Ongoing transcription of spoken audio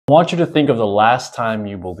I want you to think of the last time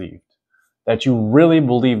you believed, that you really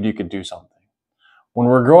believed you could do something. When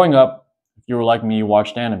we're growing up, if you were like me, you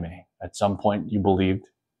watched anime. At some point, you believed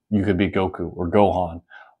you could be Goku or Gohan,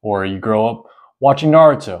 or you grow up watching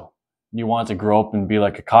Naruto. You want to grow up and be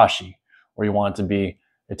like Kakashi, or you want to be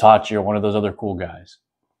Itachi or one of those other cool guys.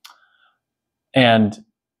 And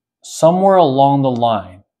somewhere along the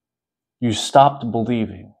line, you stopped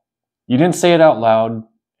believing. You didn't say it out loud.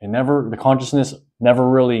 The consciousness never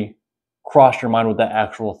really crossed your mind with that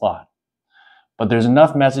actual thought. But there's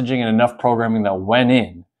enough messaging and enough programming that went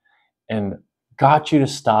in and got you to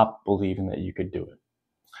stop believing that you could do it.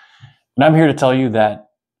 And I'm here to tell you that,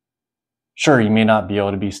 sure, you may not be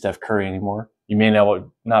able to be Steph Curry anymore. You may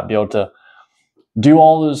not be able to do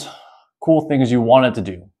all those cool things you wanted to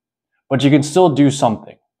do, but you can still do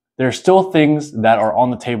something. There are still things that are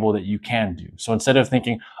on the table that you can do. So instead of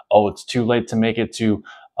thinking, oh, it's too late to make it to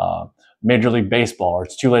Major League Baseball, or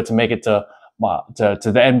it's too late to make it to the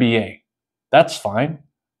NBA, that's fine.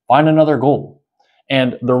 Find another goal.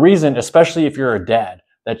 And the reason, especially if you're a dad,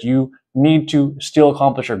 that you need to still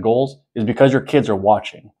accomplish your goals is because your kids are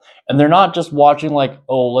watching. And they're not just watching like,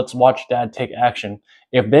 oh, let's watch dad take action.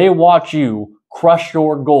 If they watch you crush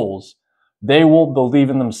your goals, they will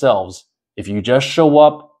believe in themselves. If you just show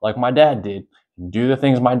up like my dad did and do the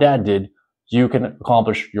things my dad did, you can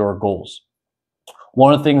accomplish your goals.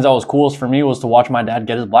 One of the things that was coolest for me was to watch my dad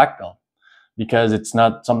get his black belt, because it's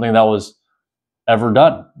not something that was ever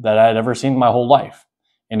done, that I had ever seen my whole life.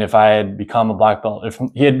 And if I had become a black belt, if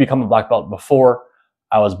he had become a black belt before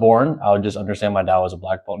I was born, I would just understand my dad was a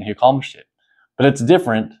black belt and he accomplished it. But it's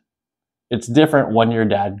different. It's different when your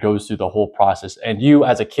dad goes through the whole process and you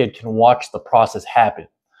as a kid can watch the process happen.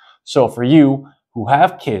 So for you who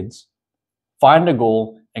have kids, find a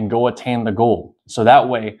goal and go attain the goal. So that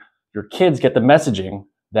way your kids get the messaging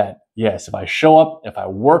that, yes, if I show up, if I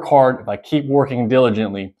work hard, if I keep working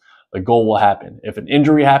diligently, the goal will happen. If an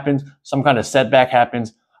injury happens, some kind of setback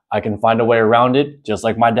happens, I can find a way around it, just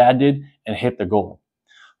like my dad did, and hit the goal.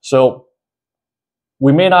 So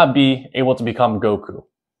we may not be able to become Goku,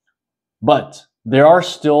 but there are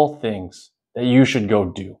still things that you should go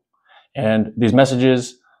do. And these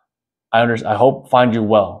messages, I hope find you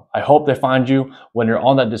well. I hope they find you when you're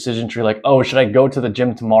on that decision tree, like, oh, should I go to the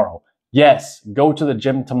gym tomorrow? Yes, go to the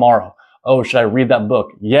gym tomorrow. Oh, should I read that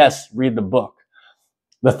book? Yes, read the book.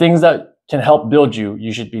 The things that can help build you,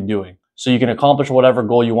 you should be doing, so you can accomplish whatever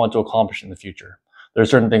goal you want to accomplish in the future. There are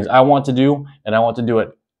certain things I want to do, and I want to do it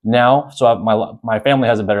now, so my family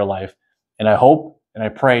has a better life. And I hope and I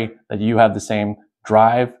pray that you have the same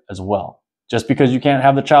drive as well. Just because you can't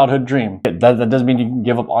have the childhood dream, that doesn't mean you can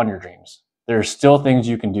give up on your dreams. There are still things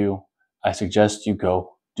you can do. I suggest you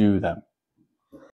go do them.